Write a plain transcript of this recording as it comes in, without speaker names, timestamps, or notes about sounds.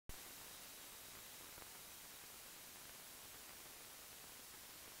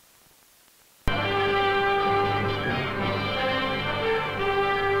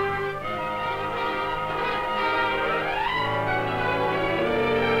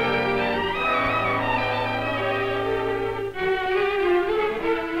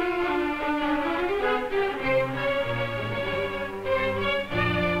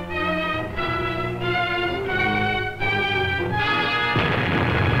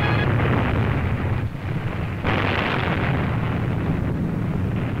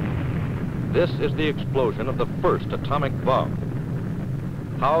This is the explosion of the first atomic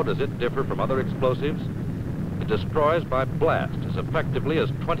bomb. How does it differ from other explosives? It destroys by blast as effectively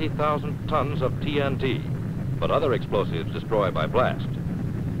as 20,000 tons of TNT, but other explosives destroy by blast.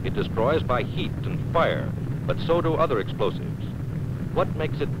 It destroys by heat and fire, but so do other explosives. What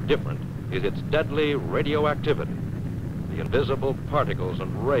makes it different is its deadly radioactivity. The invisible particles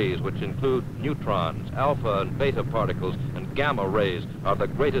and rays, which include neutrons, alpha and beta particles, and gamma rays, are the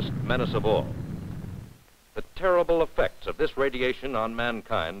greatest menace of all. The terrible effects of this radiation on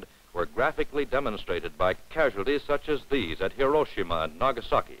mankind were graphically demonstrated by casualties such as these at Hiroshima and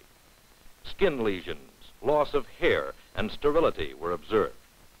Nagasaki. Skin lesions, loss of hair, and sterility were observed.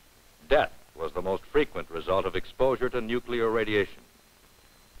 Death was the most frequent result of exposure to nuclear radiation.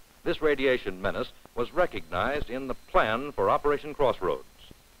 This radiation menace was recognized in the plan for Operation Crossroads.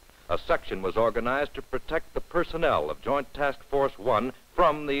 A section was organized to protect the personnel of Joint Task Force 1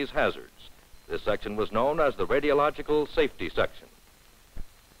 from these hazards. This section was known as the Radiological Safety Section.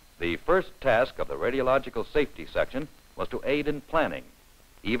 The first task of the Radiological Safety Section was to aid in planning.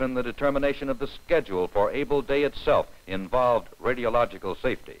 Even the determination of the schedule for Able Day itself involved radiological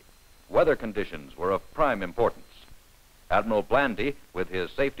safety. Weather conditions were of prime importance. Admiral Blandy, with his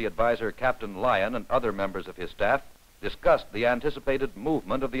safety advisor Captain Lyon and other members of his staff, discussed the anticipated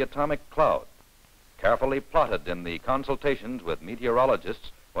movement of the atomic cloud. Carefully plotted in the consultations with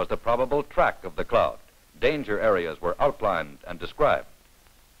meteorologists was the probable track of the cloud. Danger areas were outlined and described.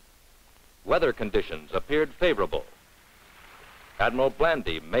 Weather conditions appeared favorable. Admiral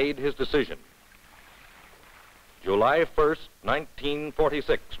Blandy made his decision. July 1st,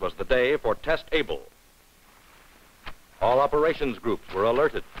 1946 was the day for Test Able. All operations groups were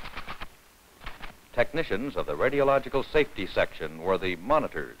alerted. Technicians of the Radiological Safety Section were the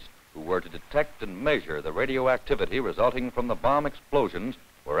monitors who were to detect and measure the radioactivity resulting from the bomb explosions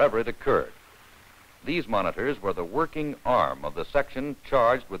wherever it occurred. These monitors were the working arm of the section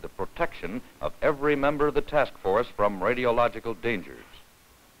charged with the protection of every member of the task force from radiological dangers.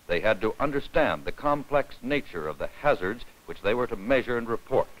 They had to understand the complex nature of the hazards which they were to measure and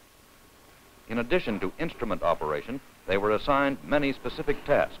report. In addition to instrument operation, they were assigned many specific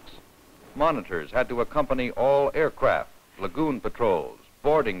tasks. Monitors had to accompany all aircraft, lagoon patrols,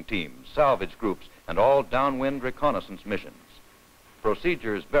 boarding teams, salvage groups, and all downwind reconnaissance missions.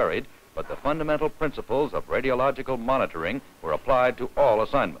 Procedures varied, but the fundamental principles of radiological monitoring were applied to all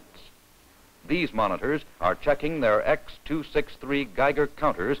assignments. These monitors are checking their X263 Geiger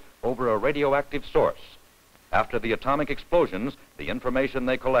counters over a radioactive source. After the atomic explosions, the information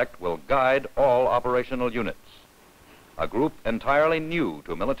they collect will guide all operational units. A group entirely new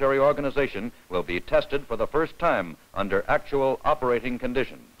to military organization will be tested for the first time under actual operating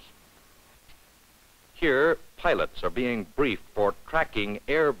conditions. Here, pilots are being briefed for tracking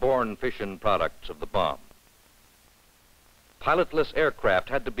airborne fission products of the bomb. Pilotless aircraft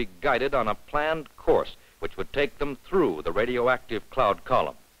had to be guided on a planned course which would take them through the radioactive cloud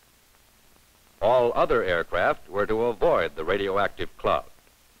column. All other aircraft were to avoid the radioactive cloud.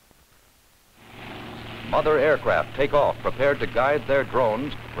 Mother aircraft take off, prepared to guide their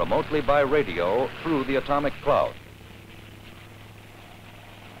drones remotely by radio through the atomic cloud.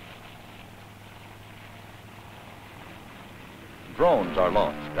 Drones are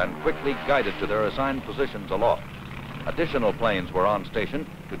launched and quickly guided to their assigned positions aloft. Additional planes were on station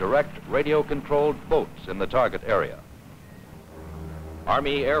to direct radio-controlled boats in the target area.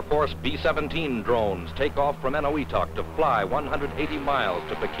 Army Air Force B-17 drones take off from Eniwetok to fly 180 miles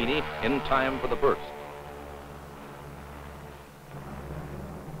to Bikini in time for the burst.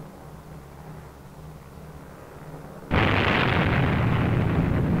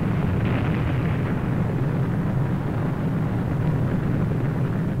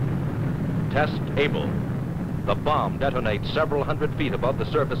 Test Able. The bomb detonates several hundred feet above the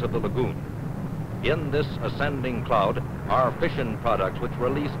surface of the lagoon. In this ascending cloud are fission products which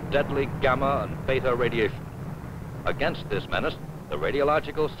release deadly gamma and beta radiation. Against this menace, the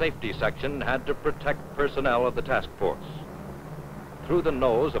Radiological Safety Section had to protect personnel of the task force. Through the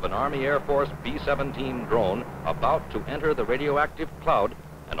nose of an Army Air Force B-17 drone about to enter the radioactive cloud,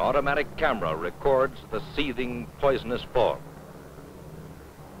 an automatic camera records the seething poisonous fog.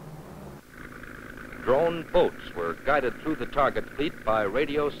 Drone boats were guided through the target fleet by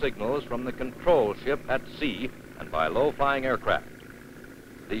radio signals from the control ship at sea and by low-flying aircraft.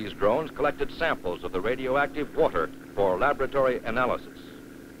 These drones collected samples of the radioactive water for laboratory analysis.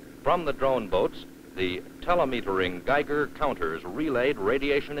 From the drone boats, the telemetering Geiger counters relayed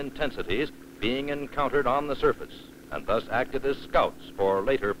radiation intensities being encountered on the surface and thus acted as scouts for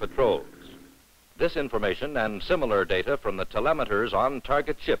later patrols. This information and similar data from the telemeters on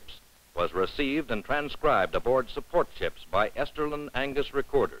target ships was received and transcribed aboard support ships by Esterlin Angus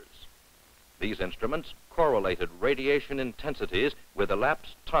recorders. These instruments correlated radiation intensities with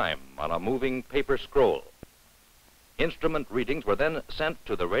elapsed time on a moving paper scroll. Instrument readings were then sent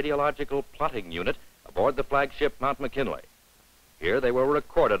to the radiological plotting unit aboard the flagship Mount McKinley. Here they were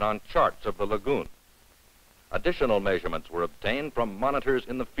recorded on charts of the lagoon. Additional measurements were obtained from monitors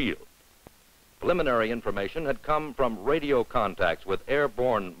in the field. Preliminary information had come from radio contacts with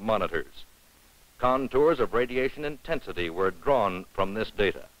airborne monitors. Contours of radiation intensity were drawn from this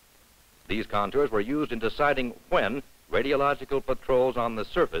data. These contours were used in deciding when radiological patrols on the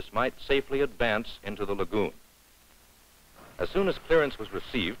surface might safely advance into the lagoon. As soon as clearance was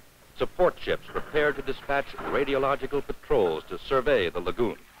received, support ships prepared to dispatch radiological patrols to survey the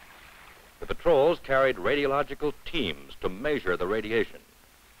lagoon. The patrols carried radiological teams to measure the radiation.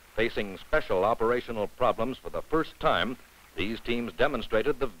 Facing special operational problems for the first time, these teams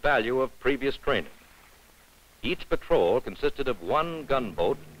demonstrated the value of previous training. Each patrol consisted of one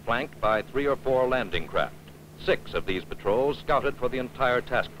gunboat flanked by 3 or 4 landing craft. 6 of these patrols scouted for the entire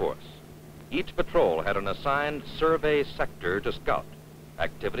task force. Each patrol had an assigned survey sector to scout.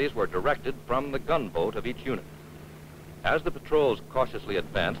 Activities were directed from the gunboat of each unit. As the patrols cautiously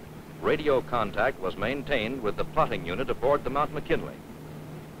advanced, radio contact was maintained with the plotting unit aboard the Mount McKinley.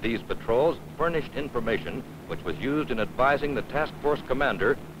 These patrols furnished information which was used in advising the task force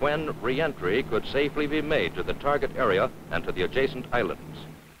commander when re-entry could safely be made to the target area and to the adjacent islands.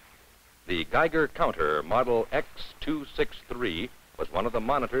 The Geiger counter, model X263, was one of the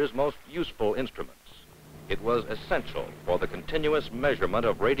monitor's most useful instruments. It was essential for the continuous measurement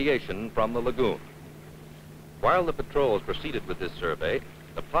of radiation from the lagoon. While the patrols proceeded with this survey,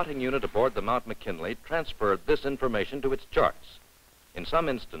 the plotting unit aboard the Mount McKinley transferred this information to its charts. In some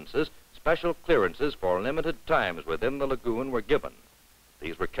instances, special clearances for limited times within the lagoon were given.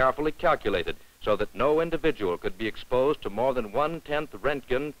 These were carefully calculated so that no individual could be exposed to more than 1/10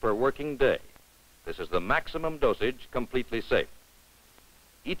 Roentgen per working day. This is the maximum dosage completely safe.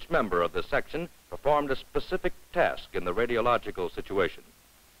 Each member of the section performed a specific task in the radiological situation.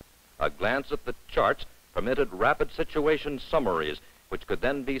 A glance at the charts permitted rapid situation summaries, which could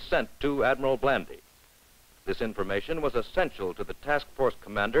then be sent to Admiral Blandy. This information was essential to the task force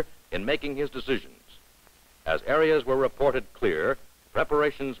commander in making his decisions. As areas were reported clear,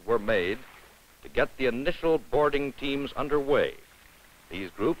 preparations were made to get the initial boarding teams underway. These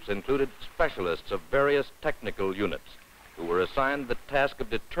groups included specialists of various technical units who were assigned the task of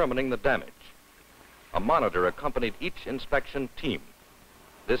determining the damage. A monitor accompanied each inspection team.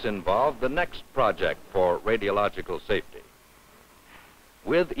 This involved the next project for radiological safety.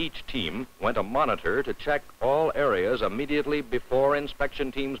 With each team went a monitor to check all areas immediately before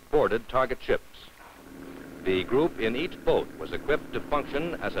inspection teams boarded target ships. The group in each boat was equipped to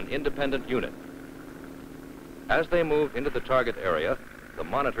function as an independent unit. As they moved into the target area, the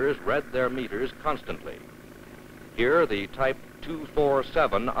monitors read their meters constantly. Here, the Type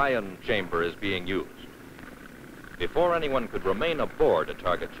 247 ion chamber is being used. Before anyone could remain aboard a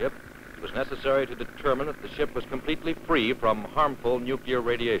target ship, it was necessary to determine that the ship was completely free from harmful nuclear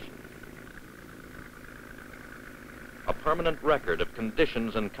radiation. A permanent record of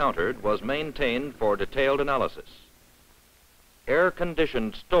conditions encountered was maintained for detailed analysis.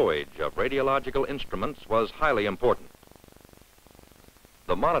 Air-conditioned stowage of radiological instruments was highly important.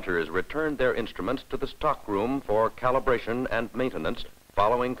 The monitors returned their instruments to the stockroom for calibration and maintenance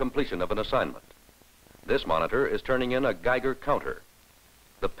following completion of an assignment. This monitor is turning in a Geiger counter.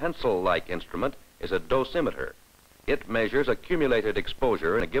 The pencil-like instrument is a dosimeter. It measures accumulated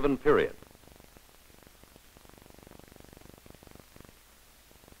exposure in a given period.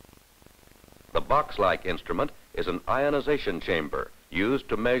 The box-like instrument is an ionization chamber used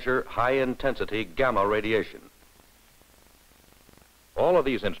to measure high-intensity gamma radiation. All of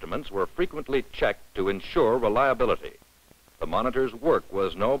these instruments were frequently checked to ensure reliability. The monitor's work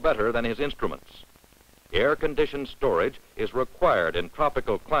was no better than his instruments. Air-conditioned storage is required in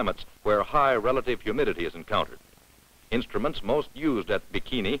tropical climates where high relative humidity is encountered. Instruments most used at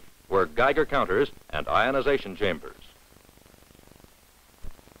Bikini were Geiger counters and ionization chambers.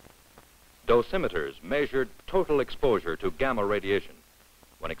 Dosimeters measured total exposure to gamma radiation.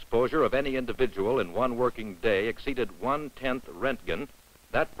 When exposure of any individual in one working day exceeded 1/10 Roentgen,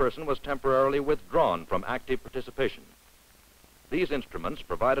 that person was temporarily withdrawn from active participation. These instruments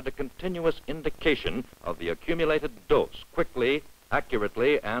provided a continuous indication of the accumulated dose quickly,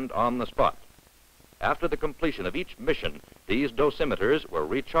 accurately, and on the spot. After the completion of each mission, these dosimeters were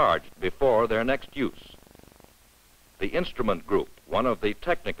recharged before their next use. The instrument group, one of the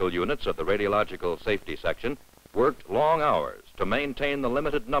technical units of the radiological safety section, worked long hours to to maintain the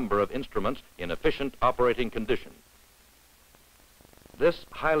limited number of instruments in efficient operating condition. This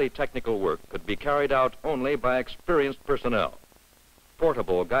highly technical work could be carried out only by experienced personnel.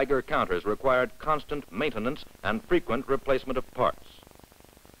 Portable Geiger counters required constant maintenance and frequent replacement of parts.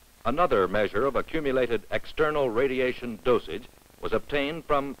 Another measure of accumulated external radiation dosage was obtained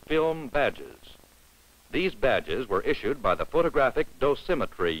from film badges. These badges were issued by the photographic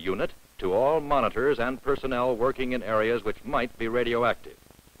dosimetry unit to all monitors and personnel working in areas which might be radioactive.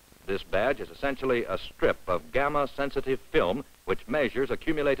 This badge is essentially a strip of gamma-sensitive film which measures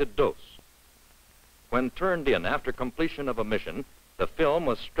accumulated dose. When turned in after completion of a mission, the film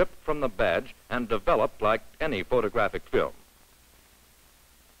was stripped from the badge and developed like any photographic film.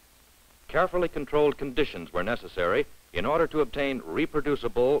 Carefully controlled conditions were necessary in order to obtain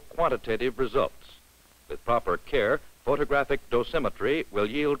reproducible quantitative results. With proper care, photographic dosimetry will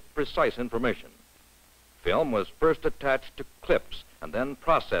yield precise information. Film was first attached to clips and then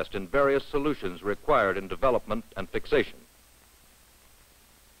processed in various solutions required in development and fixation.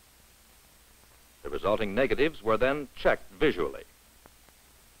 The resulting negatives were then checked visually.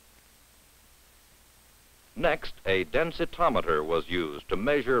 Next, a densitometer was used to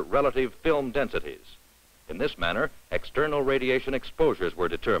measure relative film densities. In this manner, external radiation exposures were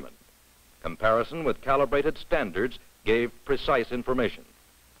determined. Comparison with calibrated standards gave precise information.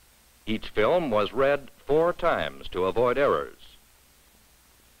 Each film was read 4 times to avoid errors.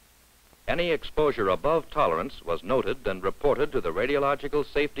 Any exposure above tolerance was noted and reported to the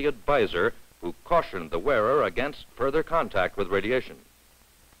radiological safety advisor, who cautioned the wearer against further contact with radiation.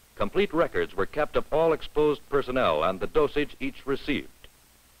 Complete records were kept of all exposed personnel and the dosage each received.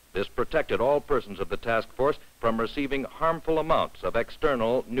 This protected all persons of the task force from receiving harmful amounts of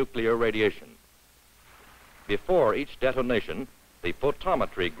external nuclear radiation. Before each detonation, the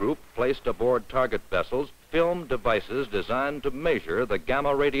photometry group placed aboard target vessels film devices designed to measure the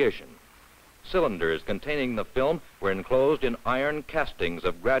gamma radiation. Cylinders containing the film were enclosed in iron castings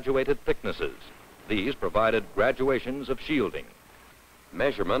of graduated thicknesses. These provided graduations of shielding.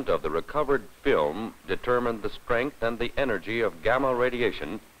 Measurement of the recovered film determined the strength and the energy of gamma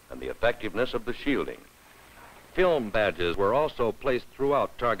radiation and the effectiveness of the shielding. Film badges were also placed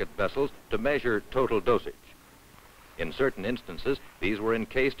throughout target vessels to measure total dosage. In certain instances, these were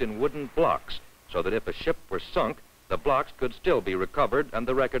encased in wooden blocks so that if a ship were sunk, the blocks could still be recovered and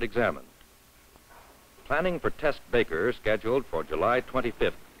the record examined. Planning for Test Baker, scheduled for July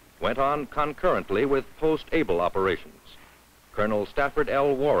 25th, went on concurrently with post-Able operations. Colonel Stafford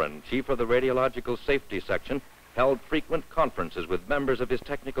L. Warren, chief of the Radiological Safety Section, held frequent conferences with members of his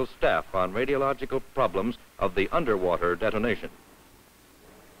technical staff on radiological problems of the underwater detonation.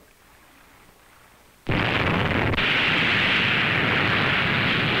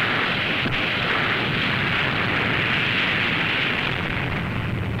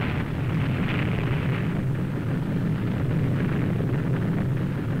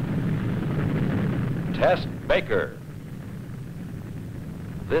 Test Baker.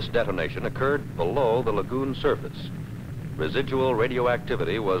 This detonation occurred below the lagoon surface. Residual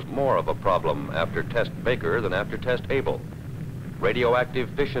radioactivity was more of a problem after Test Baker than after Test Able. Radioactive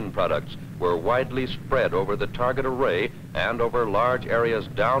fission products were widely spread over the target array and over large areas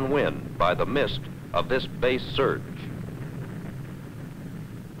downwind by the mist of this base surge.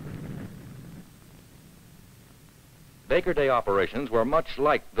 Baker Day operations were much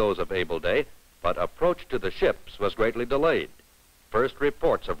like those of Able Day, but approach to the ships was greatly delayed. First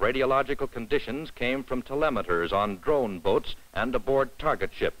reports of radiological conditions came from telemeters on drone boats and aboard target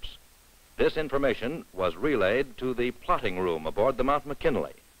ships. This information was relayed to the plotting room aboard the Mount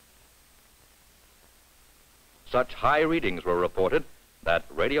McKinley. Such high readings were reported that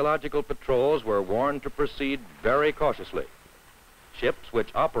radiological patrols were warned to proceed very cautiously. Ships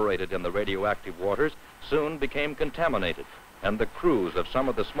which operated in the radioactive waters soon became contaminated, and the crews of some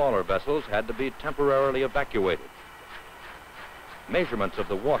of the smaller vessels had to be temporarily evacuated. Measurements of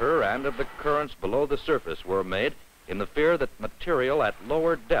the water and of the currents below the surface were made in the fear that material at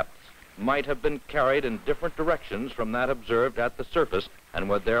lower depths might have been carried in different directions from that observed at the surface and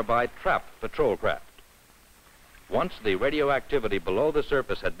would thereby trap patrol craft. Once the radioactivity below the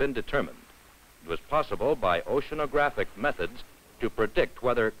surface had been determined, it was possible by oceanographic methods to predict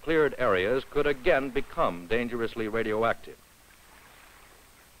whether cleared areas could again become dangerously radioactive.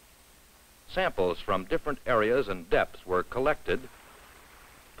 Samples from different areas and depths were collected,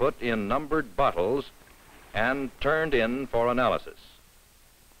 put in numbered bottles, and turned in for analysis.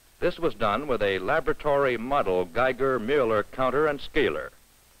 This was done with a laboratory model Geiger-Müller counter and scaler.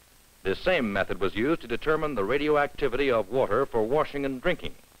 This same method was used to determine the radioactivity of water for washing and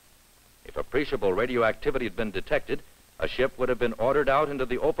drinking. If appreciable radioactivity had been detected, a ship would have been ordered out into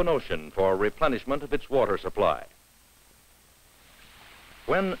the open ocean for replenishment of its water supply.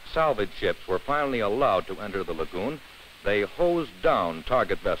 When salvage ships were finally allowed to enter the lagoon, they hosed down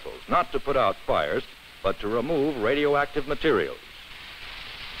target vessels, not to put out fires, but to remove radioactive materials.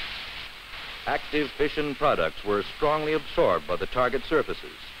 Active fission products were strongly absorbed by the target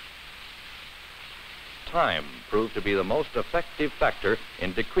surfaces. Time proved to be the most effective factor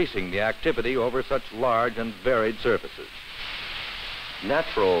in decreasing the activity over such large and varied surfaces.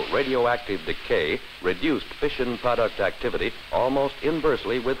 Natural radioactive decay reduced fission product activity almost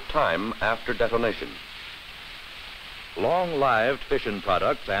inversely with time after detonation. Long-lived fission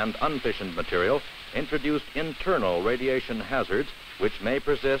products and unfissioned material introduced internal radiation hazards which may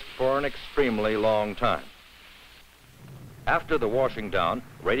persist for an extremely long time. After the washing down,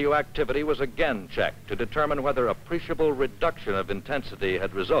 radioactivity was again checked to determine whether appreciable reduction of intensity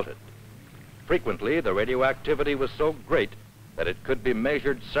had resulted. Frequently, the radioactivity was so great that it could be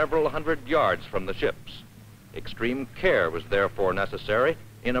measured several hundred yards from the ships. Extreme care was therefore necessary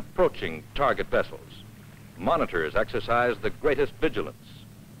in approaching target vessels. Monitors exercised the greatest vigilance.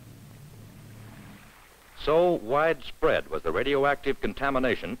 So widespread was the radioactive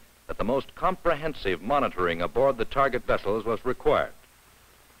contamination that the most comprehensive monitoring aboard the target vessels was required.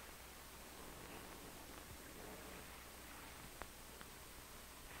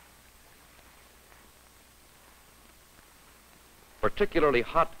 Particularly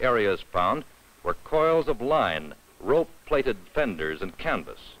hot areas found were coils of line, rope-plated fenders, and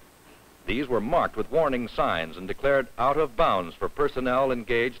canvas. These were marked with warning signs and declared out of bounds for personnel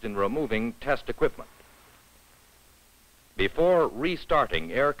engaged in removing test equipment. Before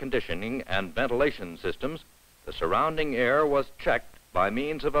restarting air conditioning and ventilation systems, the surrounding air was checked by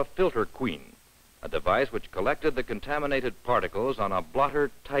means of a filter queen, a device which collected the contaminated particles on a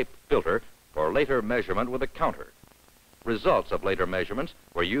blotter-type filter for later measurement with a counter. Results of later measurements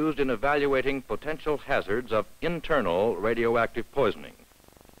were used in evaluating potential hazards of internal radioactive poisoning.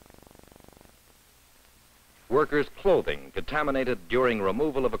 Workers' clothing contaminated during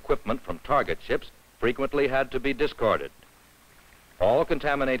removal of equipment from target ships frequently had to be discarded. All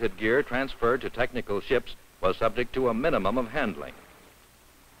contaminated gear transferred to technical ships was subject to a minimum of handling.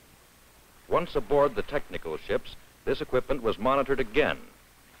 Once aboard the technical ships, this equipment was monitored again.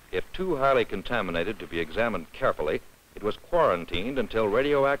 If too highly contaminated to be examined carefully, it was quarantined until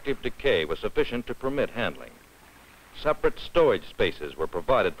radioactive decay was sufficient to permit handling. Separate stowage spaces were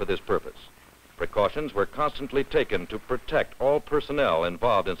provided for this purpose. Precautions were constantly taken to protect all personnel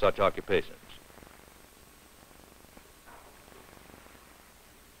involved in such occupations.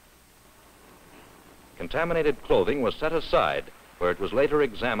 Contaminated clothing was set aside, where it was later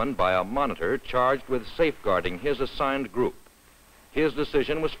examined by a monitor charged with safeguarding his assigned group. His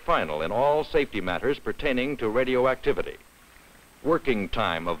decision was final in all safety matters pertaining to radioactivity. Working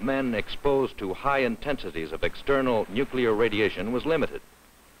time of men exposed to high intensities of external nuclear radiation was limited.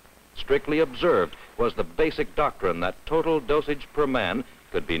 Strictly observed was the basic doctrine that total dosage per man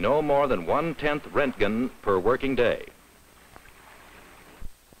could be no more than 1/10 Roentgen per working day.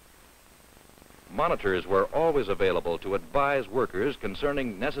 Monitors were always available to advise workers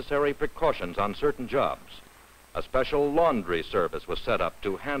concerning necessary precautions on certain jobs. A special laundry service was set up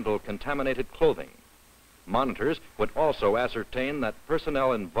to handle contaminated clothing. Monitors would also ascertain that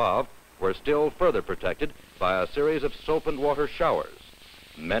personnel involved were still further protected by a series of soap and water showers.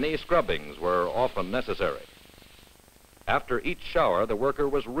 Many scrubbings were often necessary. After each shower, the worker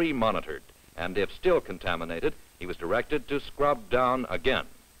was re-monitored, and if still contaminated, he was directed to scrub down again.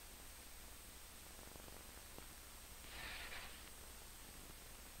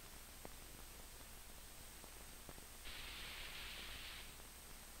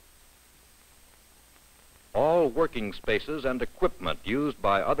 All working spaces and equipment used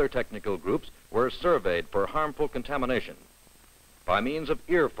by other technical groups were surveyed for harmful contamination. By means of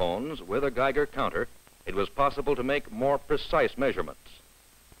earphones with a Geiger counter, it was possible to make more precise measurements.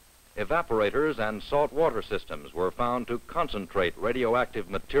 Evaporators and salt water systems were found to concentrate radioactive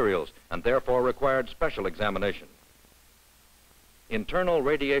materials and therefore required special examination. Internal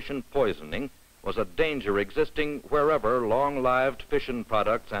radiation poisoning was a danger existing wherever long-lived fission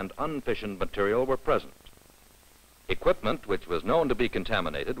products and unfissioned material were present. Equipment which was known to be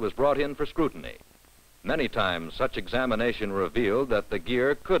contaminated was brought in for scrutiny. Many times such examination revealed that the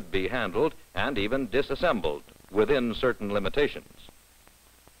gear could be handled and even disassembled within certain limitations.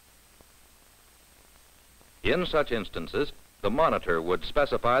 In such instances, the monitor would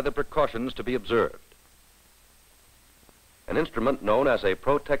specify the precautions to be observed. An instrument known as a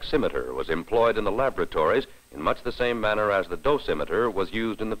proteximeter was employed in the laboratories in much the same manner as the dosimeter was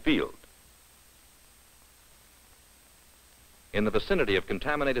used in the field. In the vicinity of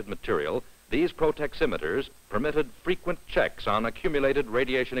contaminated material, these proteximeters permitted frequent checks on accumulated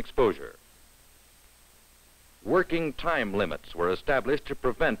radiation exposure. Working time limits were established to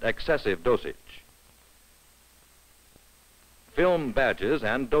prevent excessive dosage. Film badges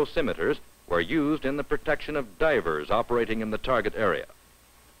and dosimeters were used in the protection of divers operating in the target area.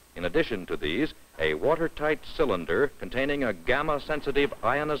 In addition to these, a watertight cylinder containing a gamma-sensitive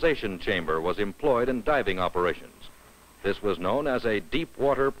ionization chamber was employed in diving operations. This was known as a deep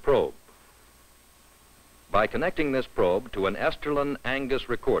water probe. By connecting this probe to an Esterlin Angus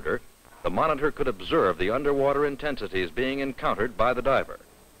recorder, the monitor could observe the underwater intensities being encountered by the diver.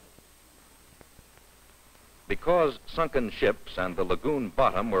 Because sunken ships and the lagoon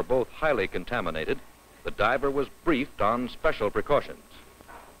bottom were both highly contaminated, the diver was briefed on special precautions.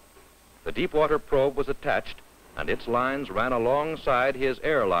 The deep water probe was attached, and its lines ran alongside his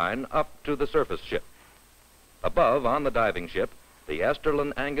air line up to the surface ship. Above, on the diving ship, the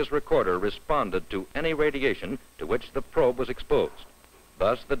Esterlin Angus recorder responded to any radiation to which the probe was exposed.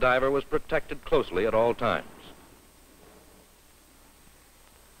 Thus, the diver was protected closely at all times.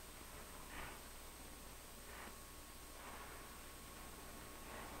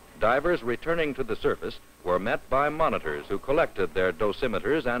 Divers returning to the surface were met by monitors who collected their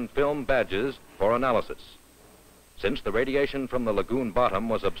dosimeters and film badges for analysis. Since the radiation from the lagoon bottom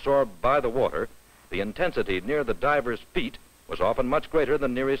was absorbed by the water, the intensity near the diver's feet was often much greater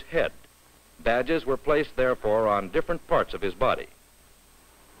than near his head. Badges were placed, therefore, on different parts of his body.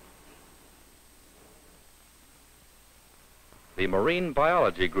 The marine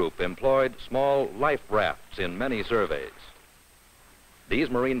biology group employed small life rafts in many surveys. These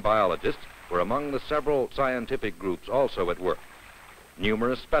marine biologists were among the several scientific groups also at work.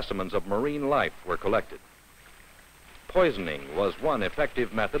 Numerous specimens of marine life were collected. Poisoning was one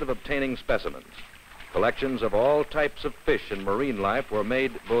effective method of obtaining specimens. Collections of all types of fish and marine life were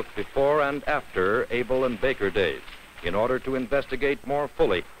made both before and after Abel and Baker days in order to investigate more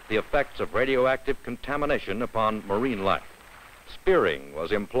fully the effects of radioactive contamination upon marine life. Spearing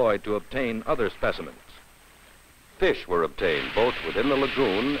was employed to obtain other specimens. Fish were obtained both within the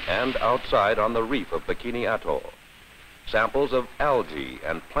lagoon and outside on the reef of Bikini Atoll. Samples of algae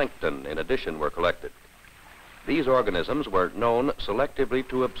and plankton, in addition, were collected. These organisms were known selectively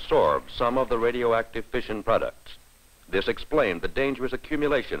to absorb some of the radioactive fission products. This explained the dangerous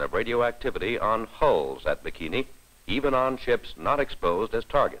accumulation of radioactivity on hulls at Bikini, even on ships not exposed as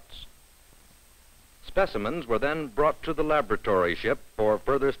targets. Specimens were then brought to the laboratory ship for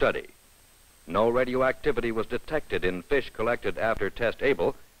further study. No radioactivity was detected in fish collected after Test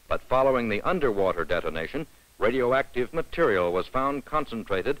Abel, but following the underwater detonation, radioactive material was found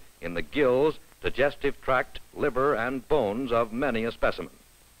concentrated in the gills, digestive tract, liver, and bones of many a specimen.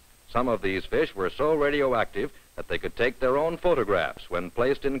 Some of these fish were so radioactive that they could take their own photographs when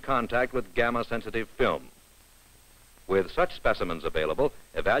placed in contact with gamma-sensitive film. With such specimens available,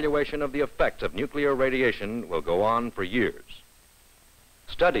 evaluation of the effects of nuclear radiation will go on for years.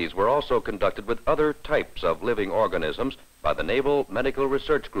 Studies were also conducted with other types of living organisms by the Naval Medical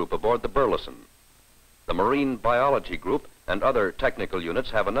Research Group aboard the Burleson. The Marine Biology Group and other technical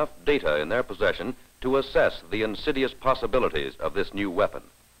units have enough data in their possession to assess the insidious possibilities of this new weapon.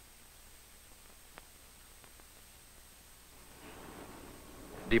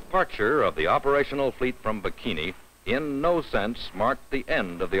 Departure of the operational fleet from Bikini in no sense marked the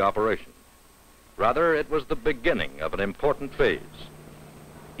end of the operation. Rather, it was the beginning of an important phase.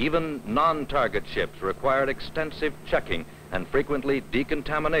 Even non-target ships required extensive checking and frequently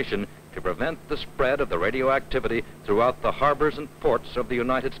decontamination to prevent the spread of the radioactivity throughout the harbors and ports of the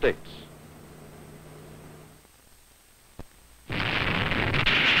United States.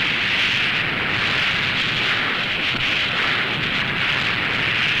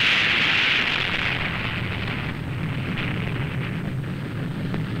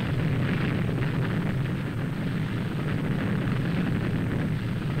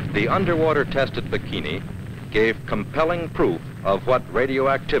 The underwater test at Bikini gave compelling proof of what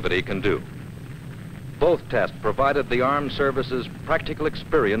radioactivity can do. Both tests provided the armed services practical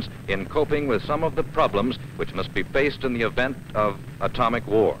experience in coping with some of the problems which must be faced in the event of atomic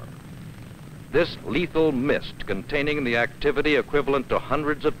war. This lethal mist containing the activity equivalent to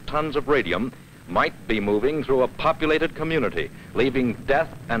hundreds of tons of radium might be moving through a populated community, leaving death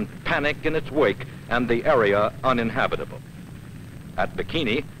and panic in its wake and the area uninhabitable. At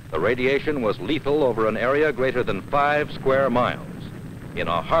Bikini, the radiation was lethal over an area greater than 5 square miles. In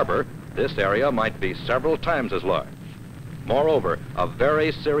a harbor, this area might be several times as large. Moreover, a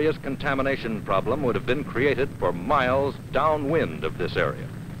very serious contamination problem would have been created for miles downwind of this area.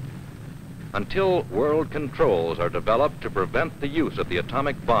 Until world controls are developed to prevent the use of the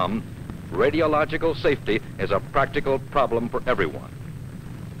atomic bomb, radiological safety is a practical problem for everyone.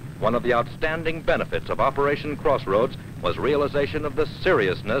 One of the outstanding benefits of Operation Crossroads was realization of the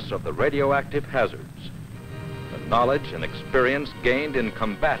seriousness of the radioactive hazards. The knowledge and experience gained in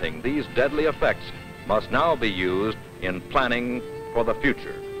combating these deadly effects must now be used in planning for the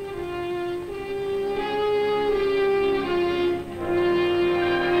future.